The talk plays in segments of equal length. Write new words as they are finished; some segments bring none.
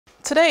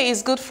Today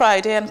is Good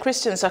Friday, and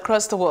Christians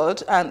across the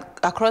world and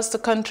across the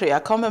country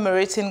are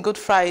commemorating Good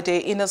Friday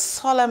in a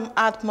solemn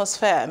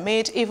atmosphere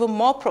made even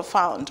more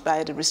profound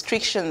by the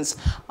restrictions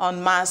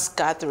on mass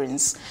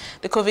gatherings.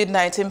 The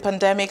COVID-19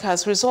 pandemic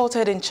has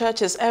resulted in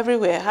churches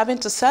everywhere having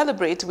to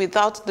celebrate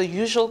without the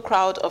usual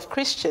crowd of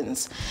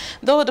Christians.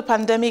 Though the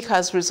pandemic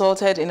has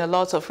resulted in a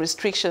lot of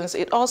restrictions,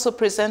 it also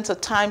presents a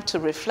time to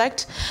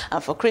reflect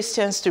and for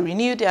Christians to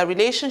renew their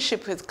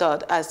relationship with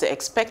God as they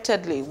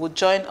expectedly would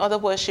join other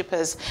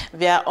worshippers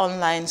via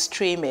online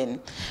streaming.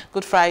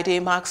 Good Friday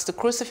marks the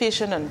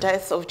crucifixion and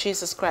death of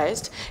Jesus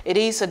Christ. It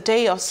is a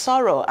day of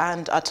sorrow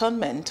and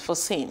atonement for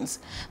sins.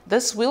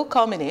 This will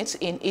culminate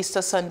in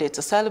Easter Sunday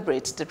to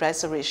celebrate the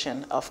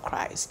resurrection of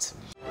Christ.